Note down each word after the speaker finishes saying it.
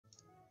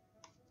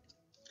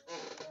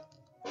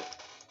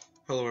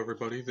Hello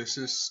everybody, this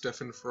is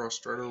Stephen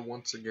Frostrider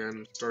once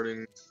again,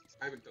 starting.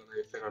 I haven't done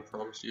anything, I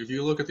promise you. If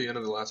you look at the end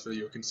of the last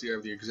video, you can see I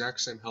have the exact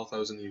same health, I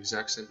was in the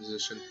exact same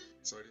position,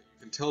 so you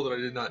can tell that I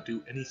did not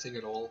do anything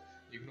at all.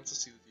 You can also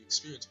see that the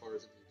experience bar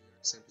is in the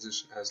exact same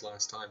position as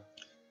last time,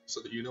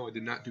 so that you know I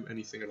did not do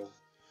anything at all.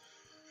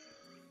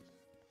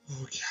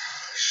 Oh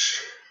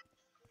gosh.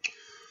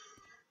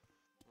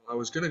 I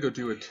was gonna go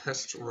do a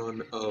test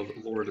run of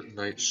Lord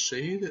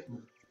Nightshade,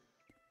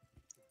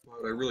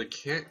 but I really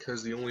can't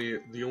because the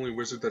only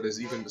wizard that is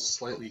even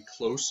slightly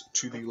close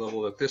to the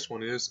level that this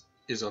one is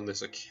on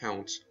this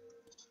account.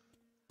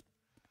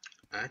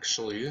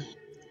 Actually,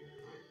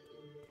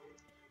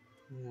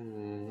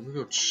 let me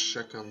go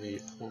check on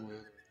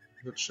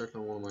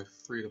one of my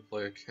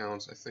free-to-play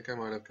accounts. I think I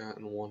might have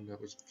gotten one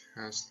that was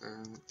past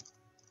that.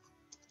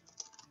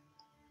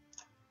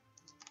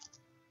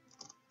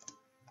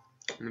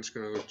 I'm just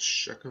gonna go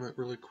check on it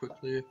really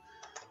quickly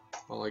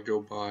while I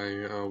go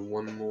buy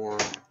one more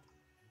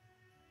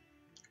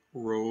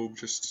robe,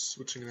 just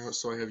switching it out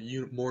so I have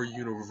more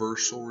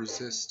universal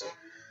resist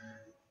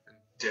and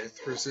death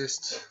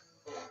resist.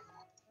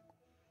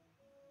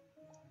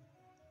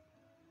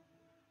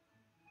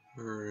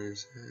 Where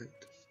is it?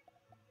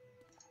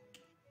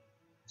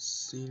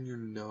 Senior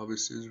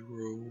Novice's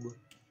robe.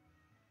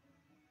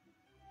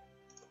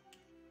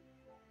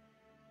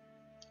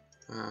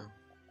 Ah.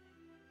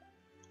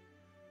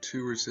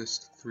 2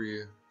 resist,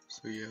 3,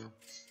 so yeah.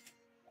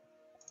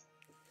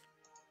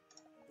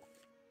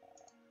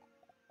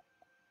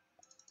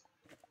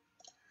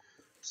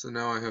 So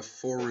now I have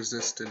 4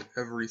 resist in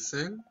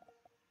everything.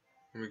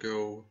 Let me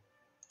go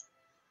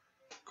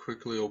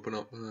quickly open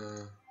up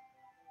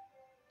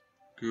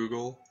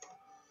Google.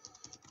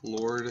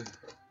 Lord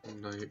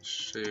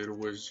Nightshade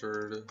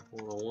Wizard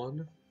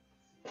 101.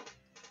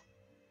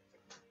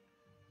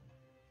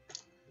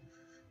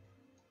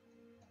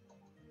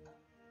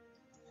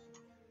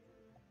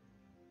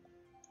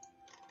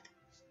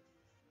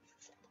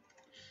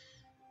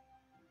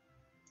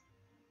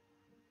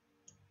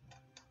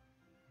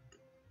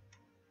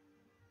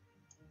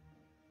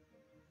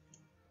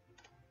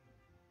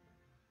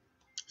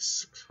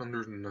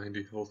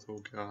 $690 health,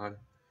 oh god.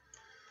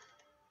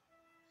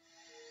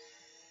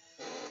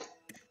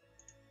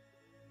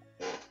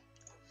 I'm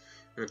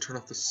gonna turn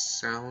off the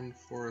sound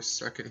for a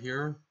second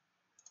here.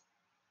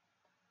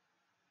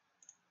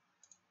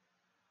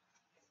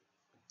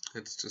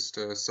 It's just,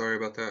 sorry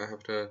about that, I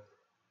have to,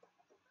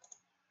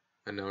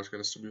 and now it's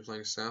gonna still be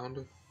playing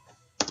sound.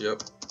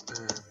 Yep.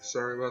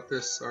 Sorry about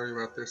this, sorry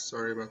about this,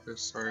 sorry about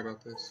this, sorry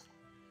about this.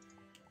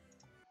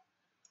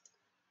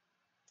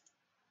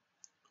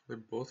 They're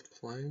both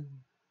playing?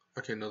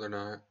 Okay, no they're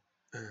not.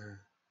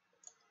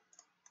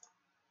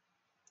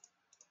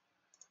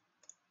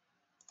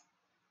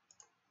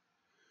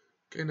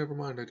 Okay, never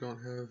mind, I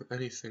don't have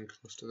anything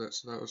close to that,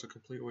 so that was a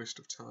complete waste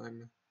of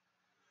time.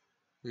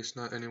 At least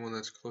not anyone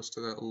that's close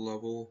to that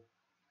level.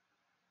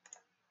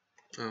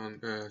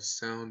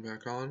 Sound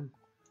back on.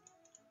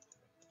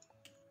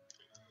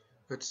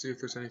 Let's see if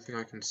there's anything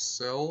I can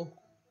sell.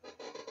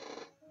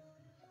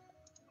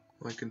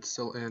 I can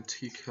sell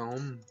Antique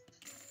Helm,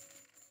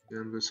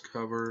 Canvas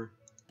Cover,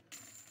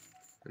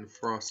 and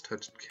Frost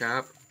Touched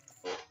Cap,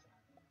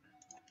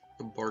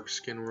 the Bark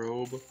Skin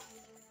Robe,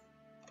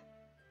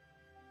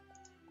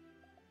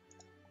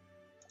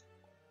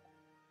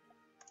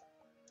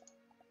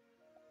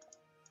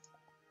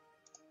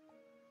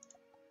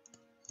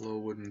 Low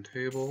Wooden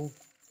Table,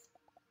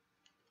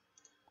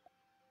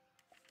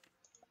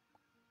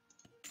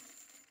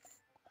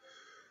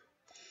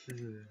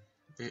 hmm,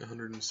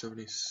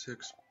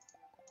 876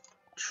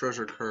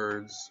 treasure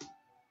cards.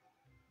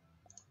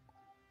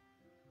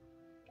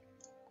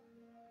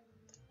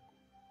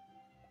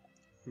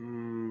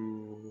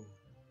 Ooh.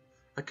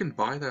 I can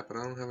buy that, but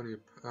I don't have any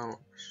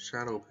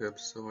shadow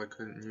pips, so I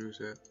couldn't use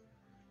it.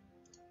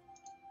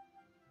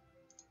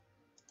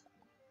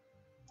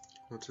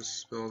 What's a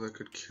spell that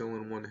could kill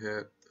in one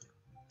hit?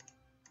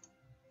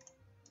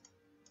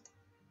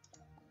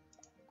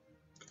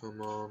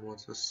 Come on,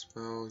 what's a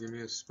spell? Give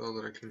me a spell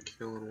that I can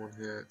kill in one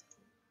hit.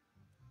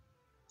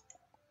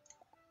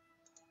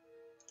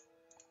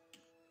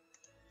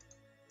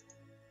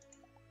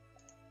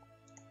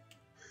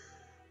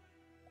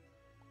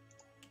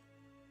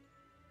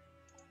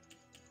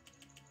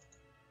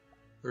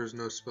 There's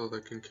no spell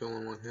that can kill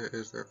in one hit,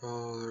 is there?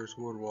 Oh, there's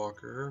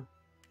Woodwalker.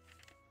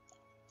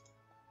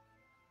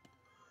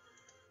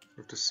 I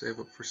have to save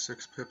up for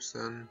 6 pips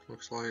then,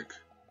 looks like.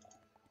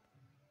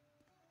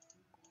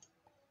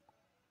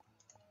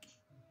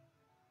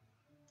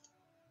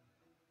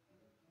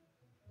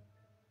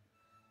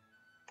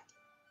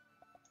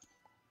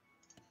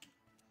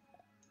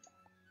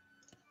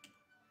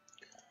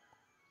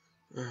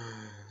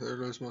 There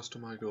goes most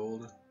of my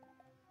gold.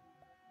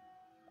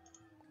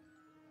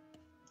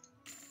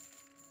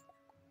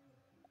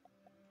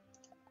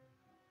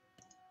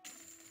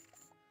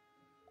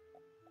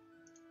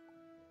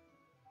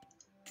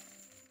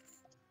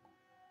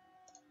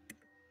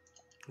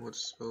 What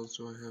spells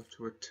do I have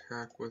to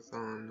attack with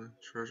on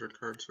treasure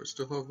cards? So I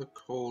still have the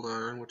cold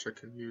iron, which I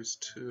can use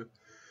to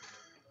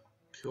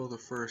kill the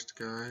first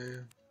guy.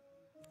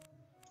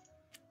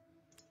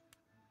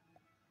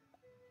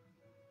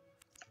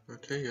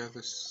 Okay, yeah,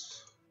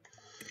 this...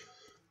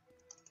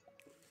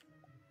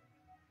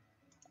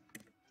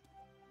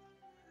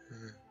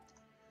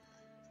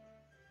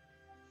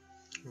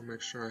 I'll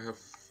make sure I have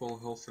full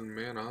health and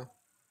mana.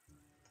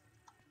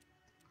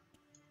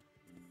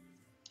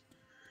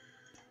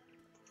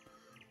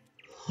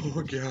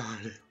 Oh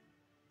god.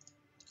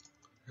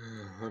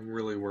 I'm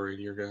really worried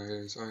here,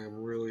 guys. I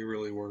am really,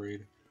 really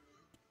worried.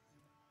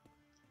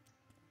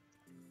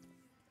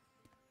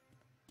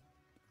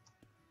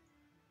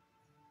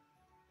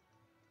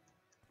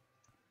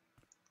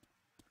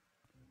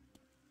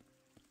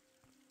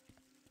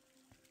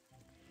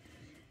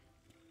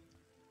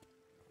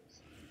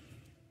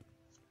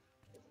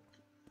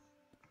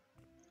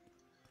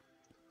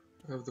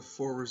 I have the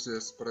 4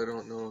 resist, but I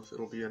don't know if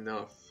it'll be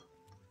enough.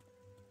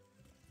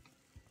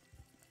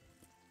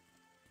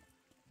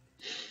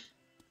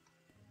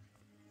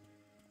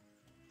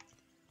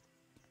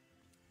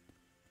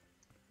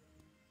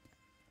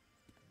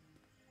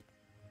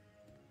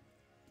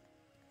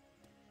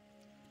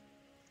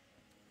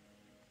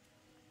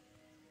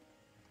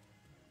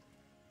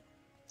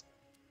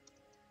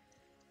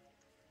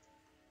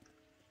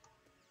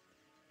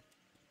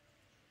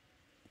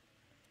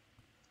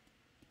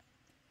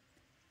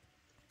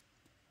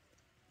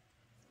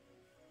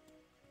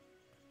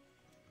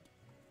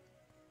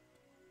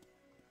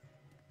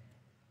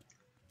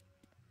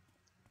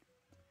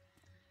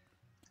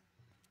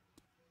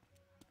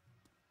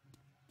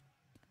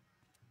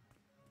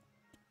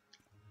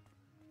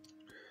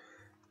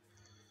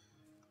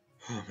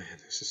 Oh man,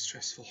 this is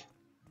stressful.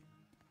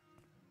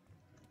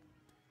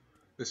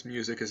 This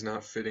music is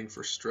not fitting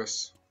for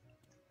stress.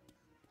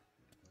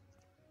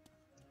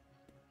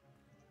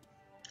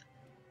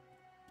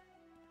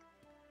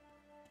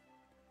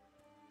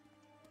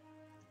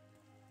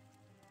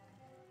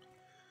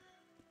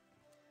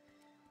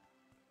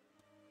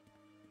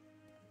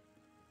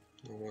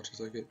 I'll watch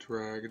as I get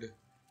dragged.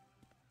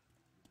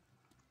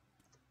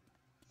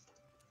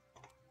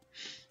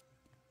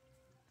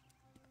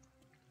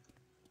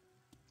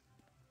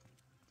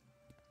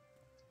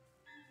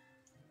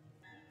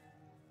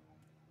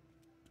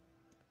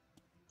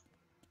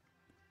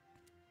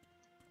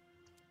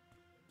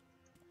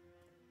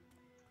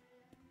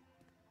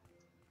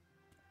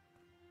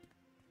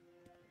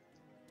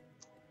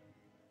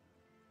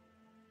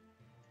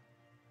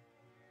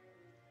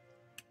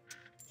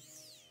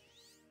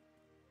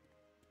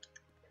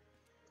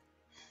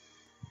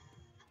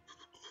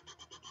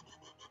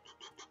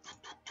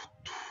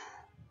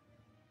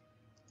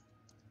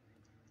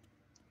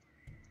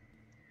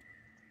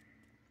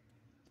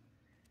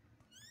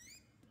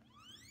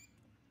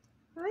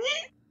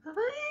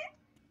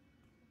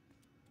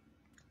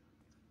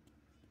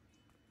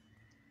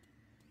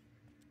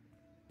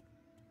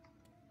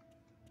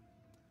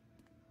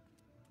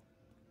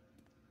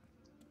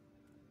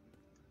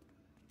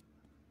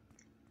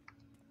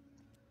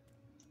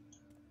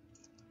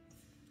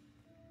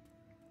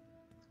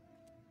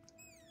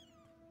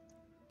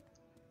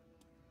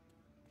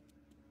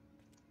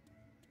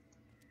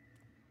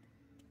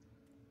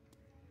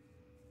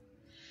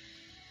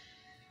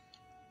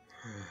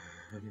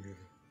 I'm gonna...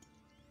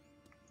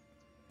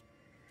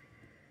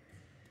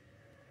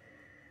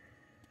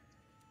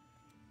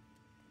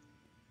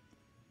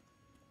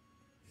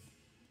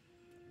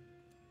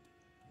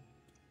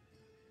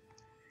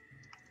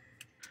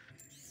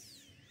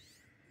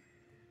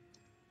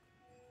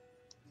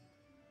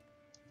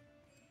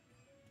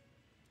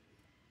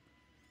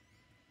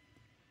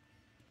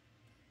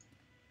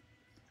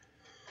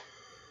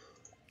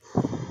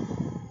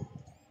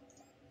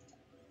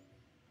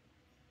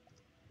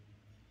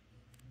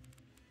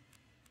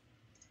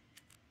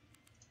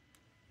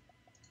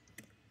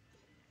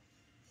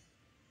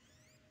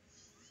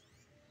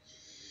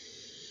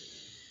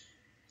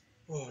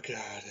 Oh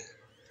god.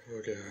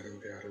 Oh god, oh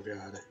god, oh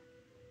god.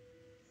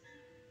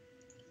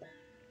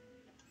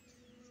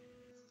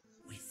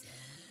 Wizard,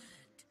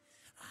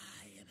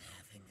 I am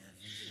having a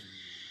vision.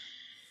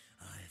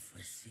 I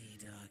foresee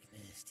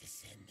darkness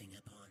descending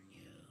upon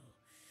you.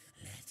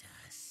 Let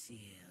us seal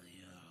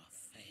your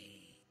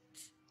fate.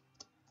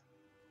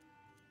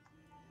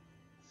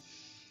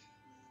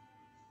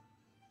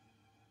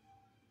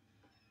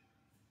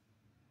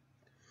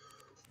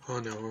 Oh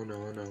no, oh no,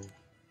 oh no.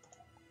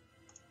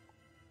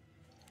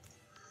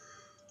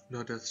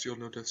 No death shield,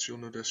 no death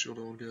shield, no death shield,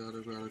 oh god,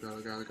 oh god, oh god,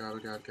 oh god, oh god, oh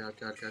god, god,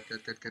 god,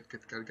 god, god, god, god,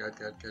 god, god, god,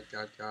 god, god,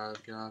 god, god,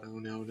 god, oh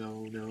no,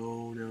 no,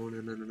 no, no, no, no,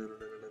 no, no, no, no,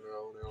 no,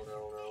 no, no, no,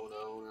 no,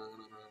 no, no, no,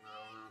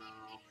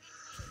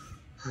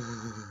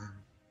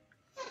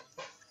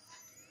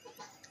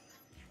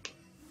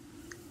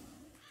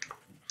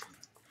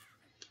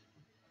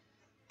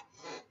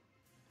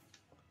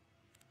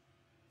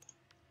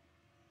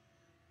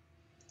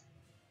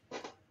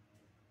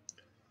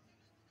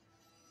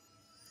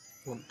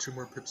 no. One, two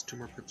more pips, come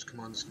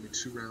on, just give me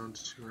 2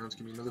 rounds,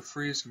 give me another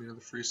freeze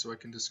so I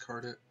can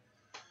discard it.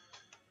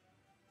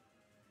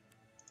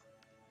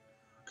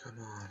 Come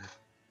on.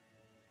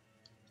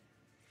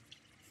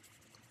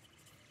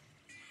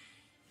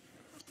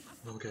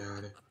 Oh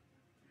god.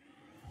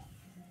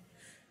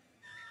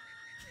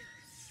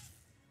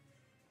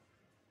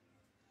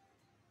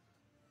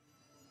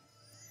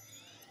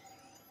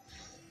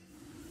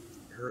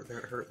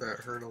 That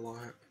hurt a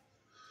lot.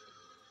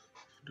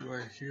 Do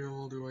I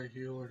heal,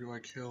 or do I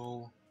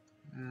kill?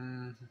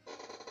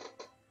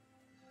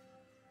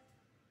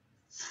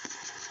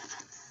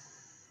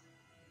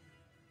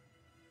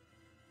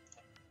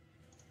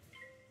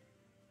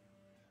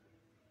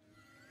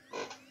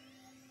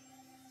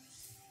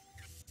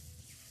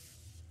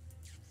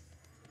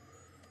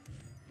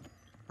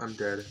 I'm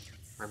dead.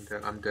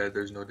 I'm dead,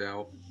 there's no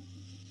doubt.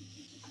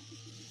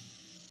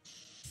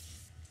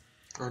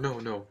 Oh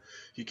no,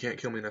 he can't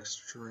kill me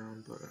next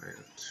round, but I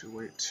have to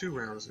wait 2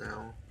 rounds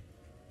now.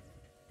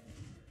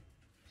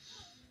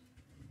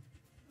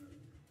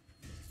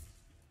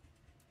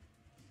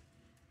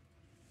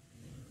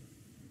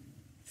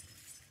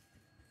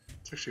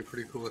 It's actually a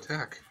pretty cool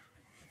attack.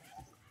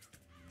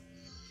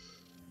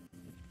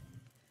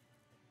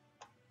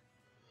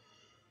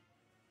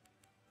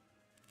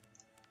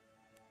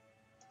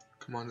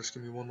 Come on, just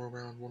give me one more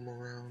round.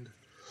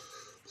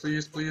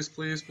 Please.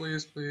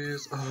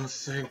 Oh,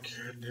 thank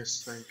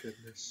goodness.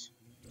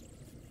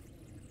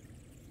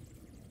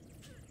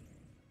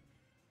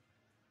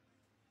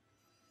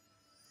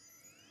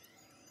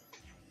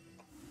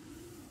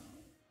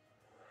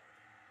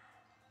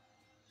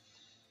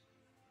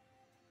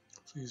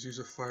 Please use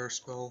a fire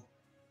spell,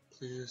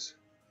 please.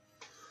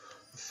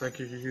 Thank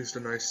you, you used a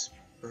nice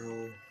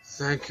spell.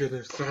 Thank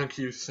goodness, thank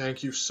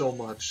you so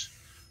much.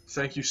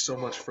 Thank you so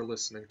much for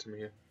listening to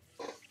me.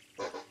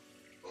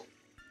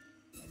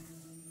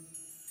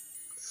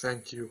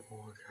 Thank you.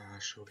 Oh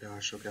gosh.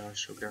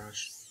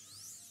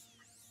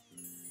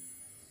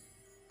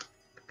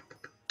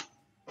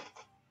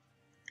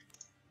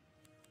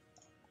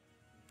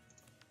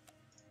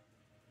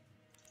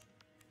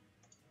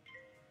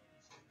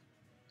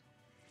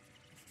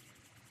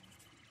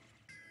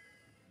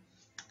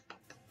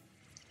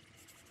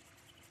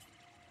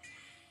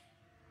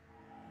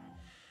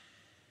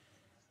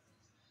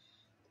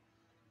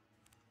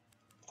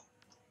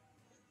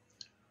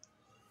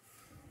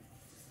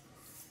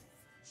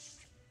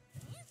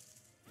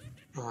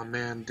 Oh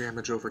man,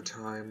 damage over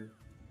time.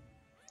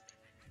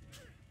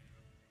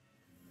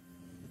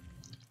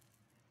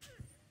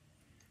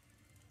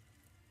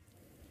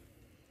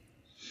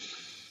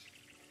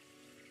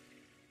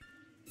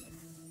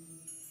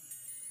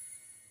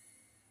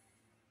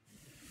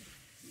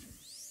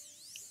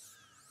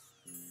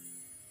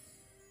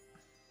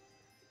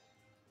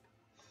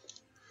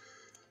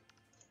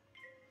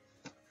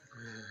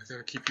 I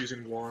gotta keep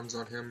using wands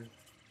on him.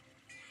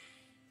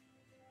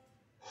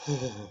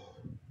 Oh.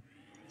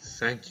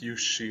 Thank you,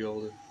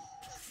 shield.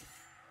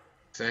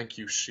 Thank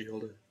you,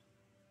 shield.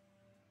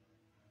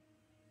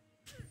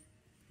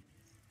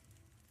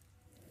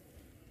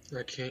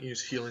 I can't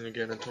use healing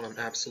again until I'm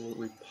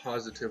absolutely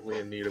positively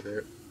in need of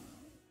it.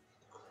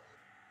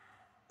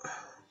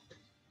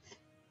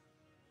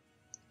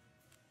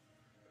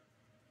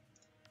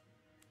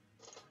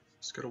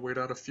 Just gotta wait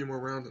out a few more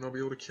rounds and I'll be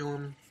able to kill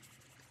him.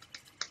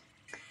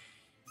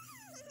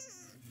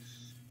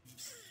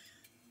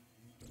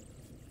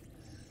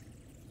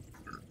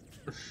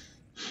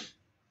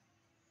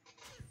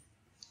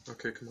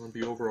 Okay, come on,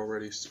 be over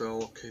already,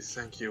 spell. Okay,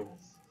 thank you.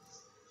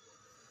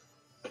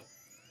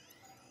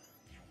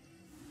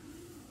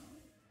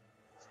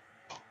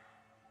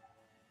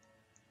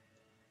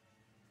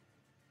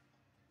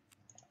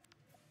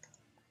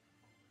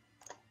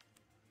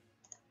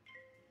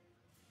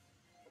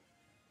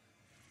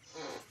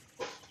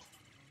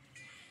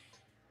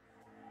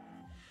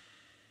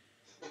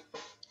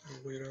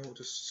 I'll wait out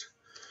just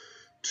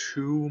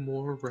 2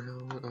 more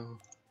rounds.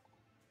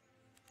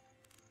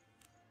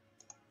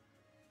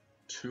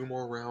 2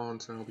 more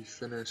rounds and I'll be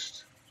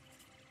finished.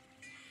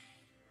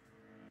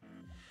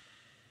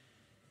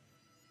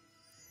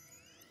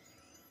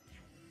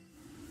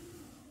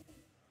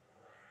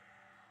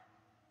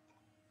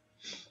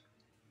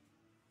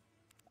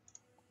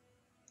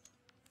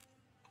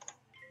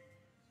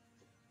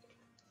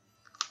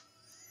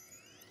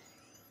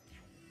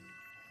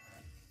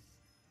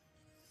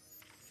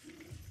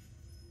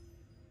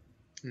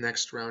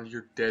 Next round,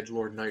 you're dead,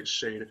 Lord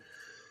Nightshade.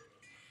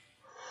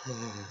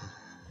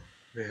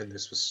 Man,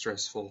 this was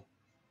stressful.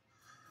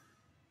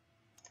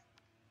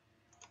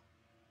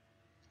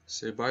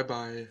 Say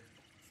bye-bye.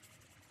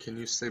 Can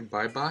you say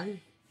bye-bye?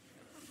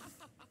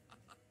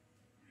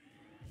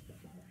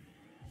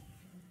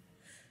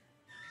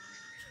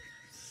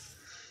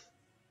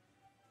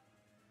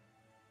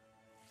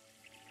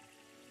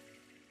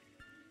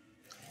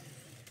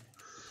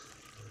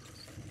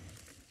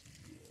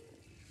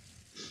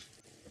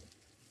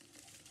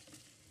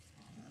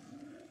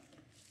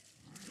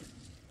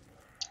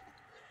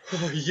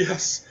 Oh,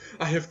 yes!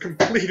 I have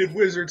completed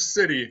Wizard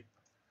City!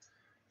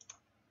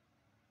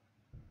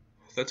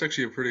 That's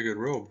actually a pretty good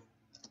robe.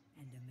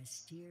 And a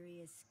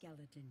mysterious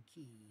skeleton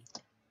key.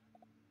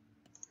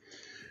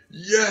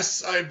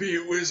 Yes, I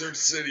beat Wizard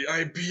City.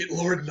 I beat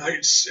Lord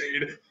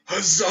Nightshade.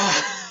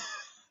 Huzzah!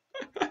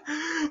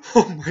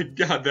 Oh my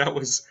god, that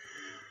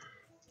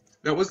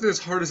wasn't as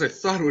hard as I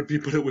thought it would be,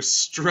 but it was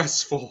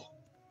stressful.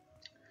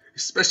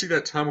 Especially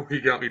that time where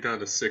he got me down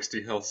to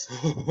 60 health.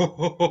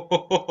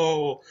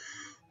 Oh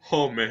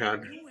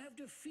man. You have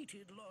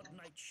defeated Lord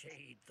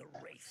Nightshade, the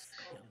Wraith,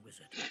 young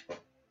wizard.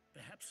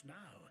 Perhaps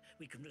now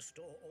we can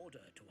restore order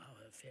to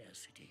our fair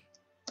city.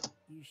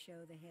 You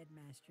show the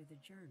headmaster the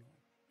journal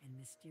and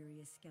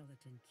mysterious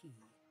skeleton key.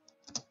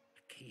 A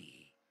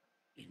key.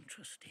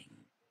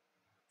 Interesting.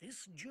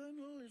 This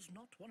journal is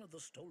not one of the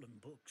stolen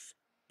books,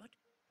 but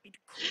it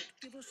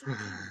could give us a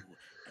clue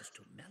as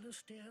to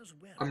Malastaire's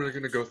whereabouts. I'm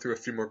gonna go through a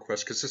few more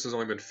quests because this has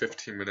only been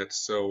 15 minutes,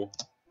 so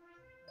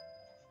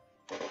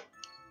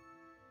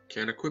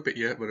can't equip it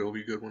yet, but it will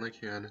be good when I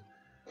can.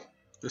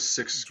 The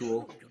 6th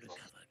school. The journal you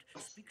recovered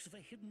speaks of a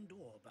hidden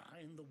door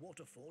behind the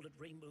waterfall at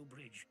Rainbow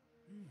Bridge.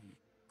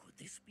 Could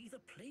this be the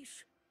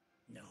place?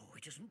 No,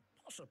 it isn't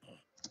possible.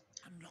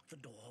 Unlock the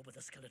door with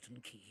a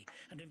skeleton key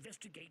and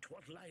investigate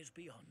what lies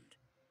beyond.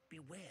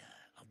 Beware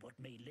of what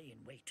may lay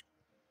in wait.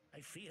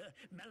 I fear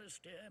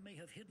Malastaire may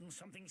have hidden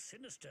something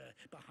sinister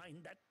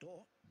behind that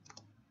door.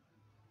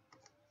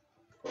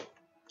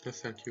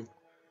 Thank you.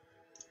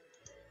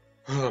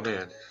 Oh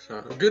man.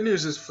 Good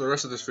news is for the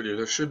rest of this video,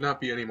 there should not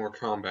be any more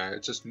combat.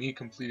 It's just me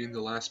completing the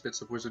last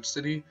bits of Wizard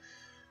City.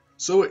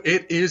 So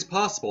it is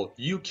possible.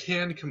 You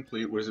can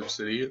complete Wizard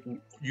City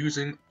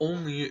using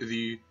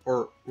only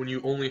when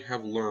you only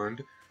have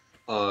learned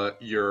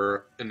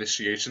your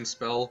initiation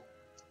spell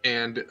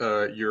and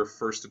your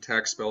first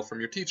attack spell from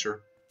your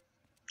teacher,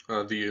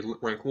 the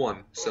rank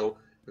 1. So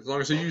as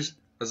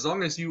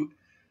long as you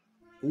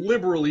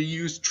liberally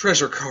use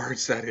treasure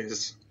cards, that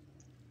is.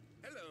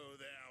 Hello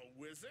there,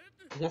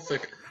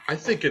 wizard. I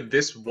think in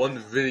this one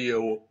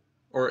video,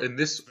 or in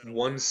this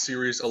one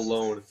series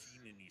alone,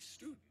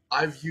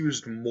 I've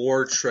used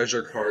more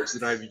treasure cards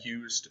than I've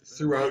used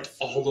throughout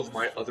all of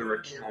my other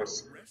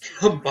accounts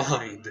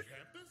combined.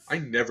 I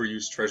never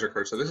use treasure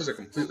cards, so this is a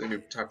completely new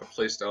type of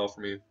playstyle for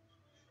me.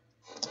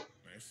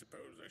 I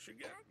suppose I should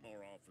get out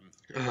more often.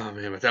 Oh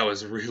man, but that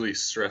was really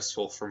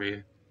stressful for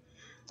me.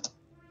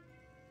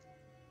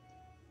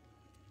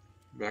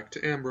 Back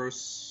to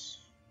Ambrose.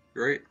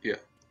 Right? Yeah.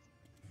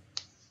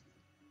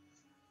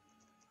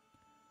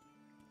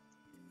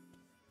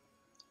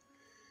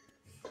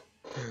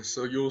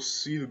 So you'll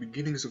see the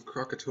beginnings of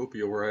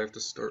Krokotopia, where I have to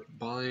start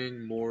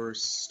buying more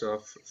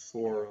stuff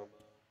for,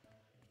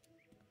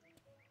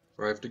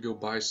 or I have to go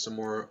buy some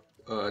more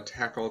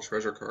attack all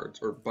treasure cards,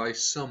 or buy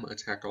some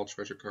attack all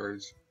treasure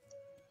cards.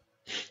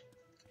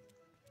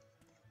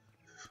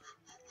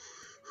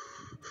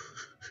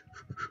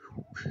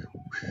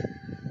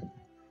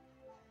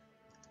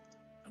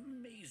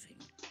 Amazing.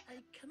 I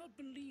cannot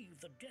believe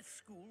the death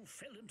school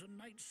fell into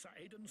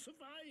Nightside and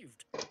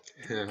survived.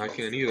 Yeah, I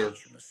can't either.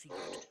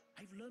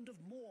 I've learned of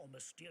more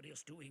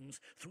mysterious doings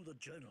through the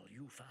journal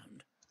you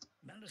found.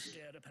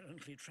 Malastaire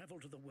apparently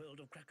traveled to the world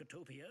of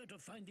Krokotopia to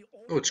find the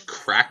order. Oh, it's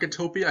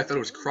Krokotopia? I thought it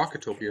was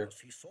Krokotopia.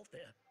 He sought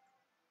there.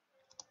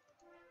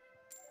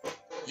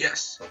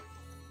 Yes.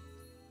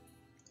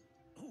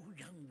 Oh,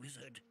 young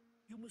wizard,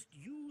 you must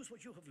use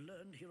what you have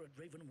learned here at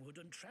Ravenwood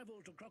and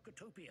travel to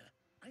Krokotopia.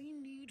 I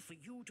need for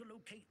you to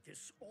locate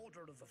this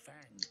Order of the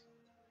Fang.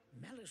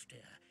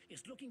 Malastaire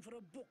is looking for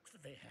a book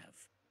that they have.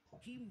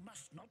 He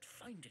must not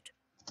find it.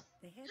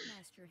 The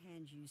headmaster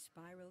hands you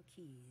spiral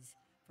keys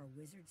for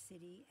Wizard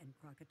City and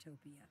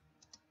Krokotopia.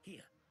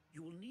 Here,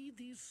 you will need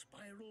these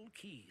spiral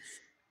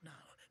keys.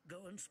 Now,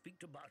 go and speak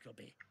to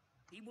Bartleby.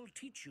 He will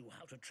teach you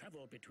how to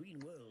travel between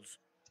worlds.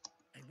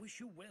 I wish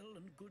you well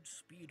and good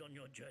speed on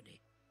your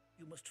journey.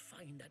 You must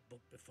find that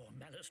book before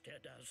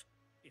Malastaire does.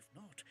 If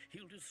not,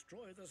 he'll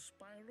destroy the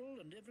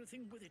spiral and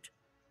everything with it.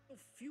 The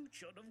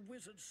future of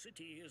Wizard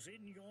City is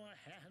in your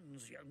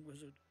hands, young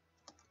wizard.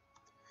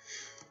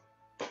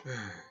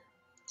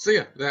 So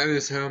yeah, that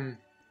is,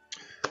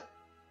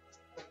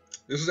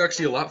 this was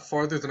actually a lot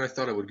farther than I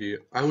thought it would be.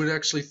 I was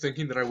actually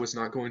thinking that I was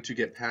not going to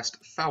get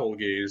past Foul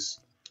Gaze.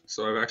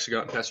 So I've actually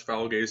gotten past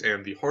Foul Gaze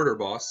and the harder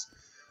boss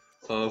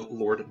of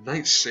Lord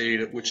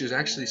Nightshade, which is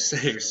actually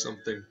saying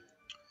something.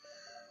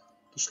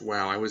 Just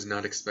wow, I was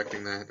not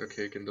expecting that.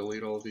 Okay, I can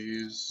delete all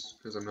these,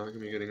 because I'm not going to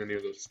be getting any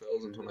of those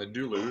spells until I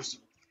do lose.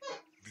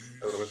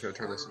 Otherwise, I'm going to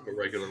turn this into a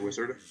regular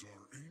wizard. These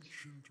are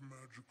ancient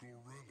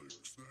magical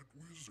relics that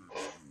wizards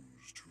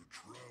use to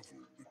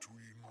travel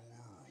between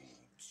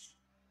worlds.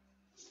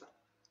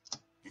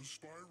 The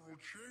spiral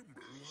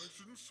chamber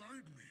lies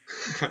inside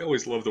me. I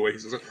always love the way he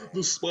says it.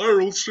 The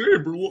spiral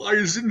chamber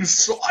lies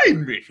inside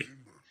me!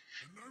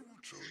 And I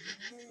will tell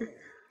you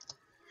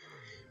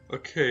more.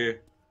 Okay,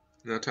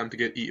 now time to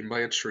get eaten by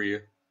a tree.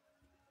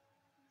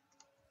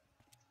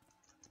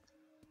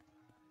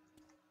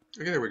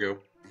 Okay, there we go.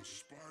 The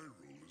spiral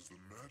is the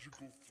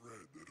magical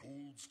thread that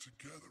holds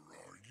together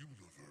our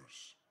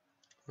universe.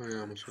 Oh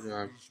yeah, I'm gonna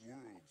survive. Countless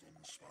worlds on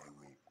the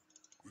spiral,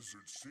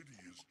 Wizard City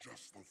is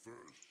just the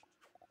first.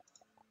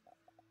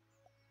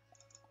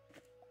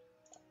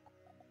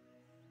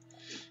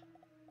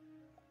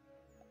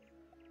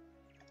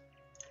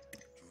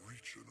 To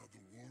reach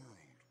another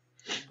world,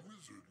 a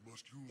wizard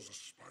must use a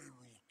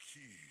spiral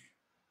key.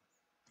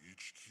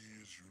 Each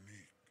key is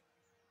unique.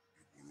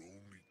 It will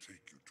only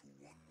take you to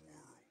one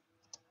world.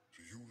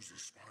 To use a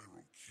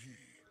spiral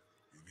key,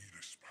 you need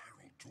a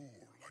spiral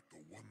door like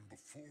the one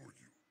before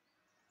you.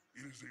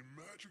 It is a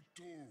magic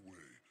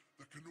doorway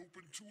that can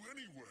open to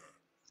anywhere.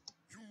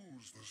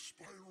 Use the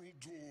spiral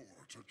door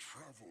to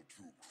travel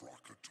through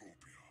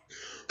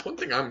Krokotopia. One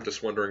thing I'm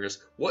just wondering is,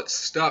 what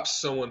stops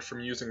someone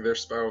from using their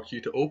spiral key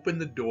to open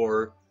the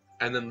door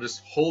and then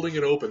just holding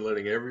it open,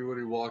 letting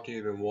everybody walk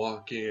in and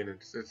walk in?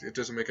 It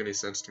doesn't make any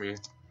sense to me.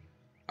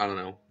 I don't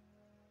know.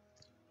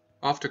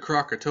 Off to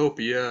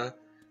Krokotopia.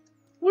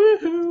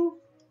 Woohoo!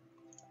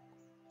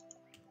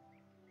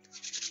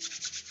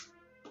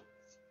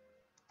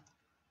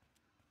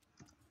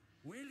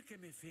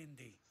 Welcome,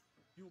 Effendi.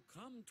 You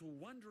come to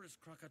wondrous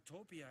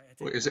Krokotopia at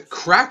Wait, is it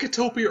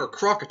Krakotopia or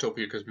Krokotopia?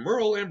 Because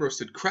Merle Ambrose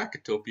said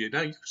Krakotopia,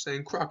 now you're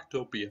saying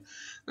Krokotopia.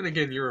 Then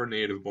again, you're a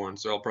native born,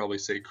 so I'll probably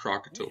say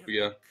Krokotopia. We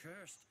have been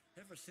cursed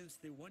ever since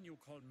the one you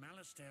called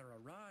Malistaire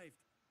arrived.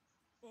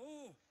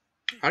 Oh,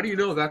 How do you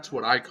know that's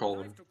what I call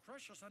him?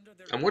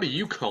 And what do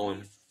you call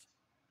him?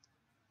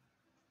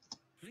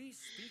 Please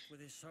speak with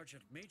the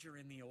Sergeant Major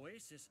in the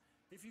Oasis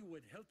if you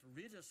would help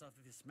rid us of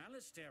this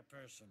Malistaire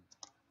person.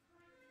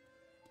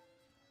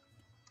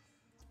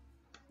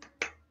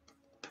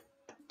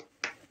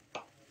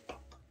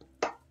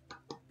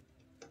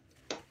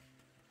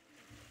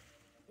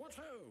 What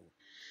ho!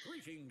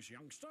 Greetings,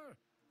 youngster.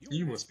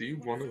 You must be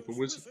one of the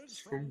wizards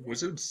from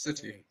Wizard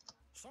City.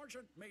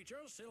 Sergeant Major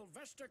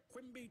Sylvester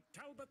Quimby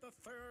Talbot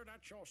III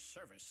at your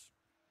service.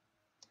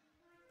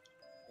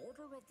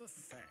 Order of the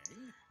Fang.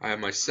 I have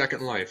my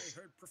second life.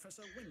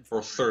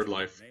 Or third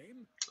life.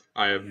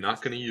 I am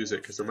not going to use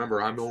it, because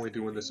remember, I'm only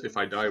doing this if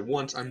I die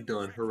once, I'm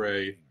done.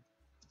 Hooray.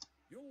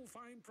 You'll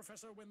find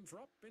Professor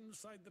Winthrop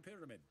inside the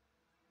pyramid.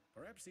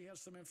 Perhaps he has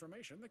some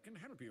information that can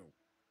help you.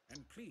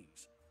 And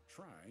please,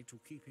 try to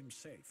keep him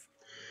safe.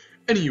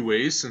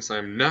 Anyways, since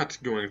I'm not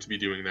going to be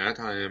doing that,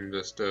 I am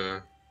just,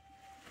 I'm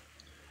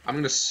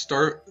going to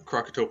start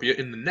Krokotopia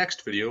in the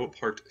next video,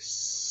 part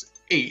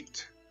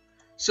 8.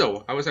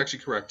 So, I was actually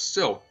correct.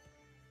 So,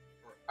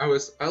 we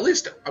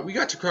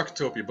got to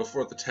Krokotopia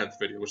before the 10th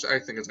video, which I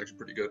think is actually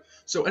pretty good.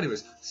 So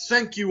anyways,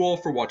 thank you all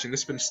for watching.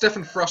 This has been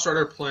Stephen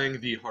Frostrider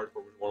playing the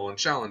Hardcore Wizard101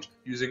 challenge,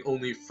 using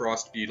only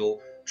Frost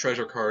Beetle,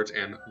 treasure cards,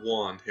 and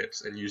wand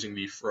hits, and using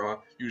the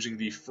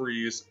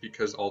freeze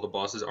because all the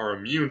bosses are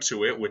immune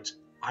to it, which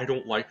I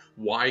don't like.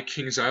 Why,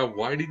 Kingsisle?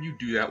 Why did you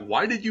do that?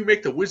 Why did you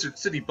make the Wizard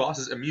City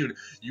bosses immune?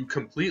 You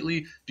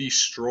completely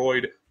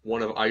destroyed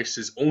one of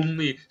Ice's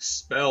only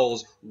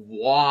spells.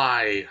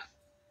 Why?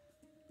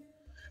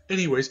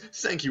 Anyways,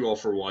 thank you all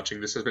for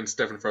watching. This has been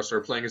Stephen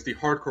Frostrider playing as the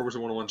Hardcore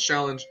Wizard101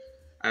 challenge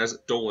as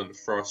Dolan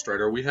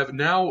Frostrider. We have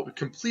now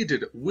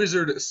completed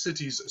Wizard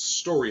City's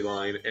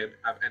storyline and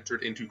have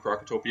entered into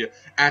Krokotopia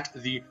at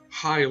the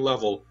high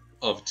level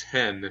of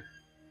 10.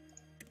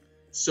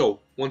 So,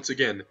 once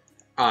again,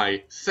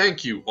 I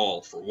thank you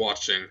all for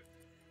watching.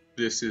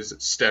 This is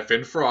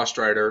Stephen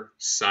Frostrider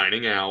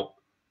signing out.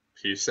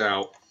 Peace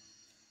out.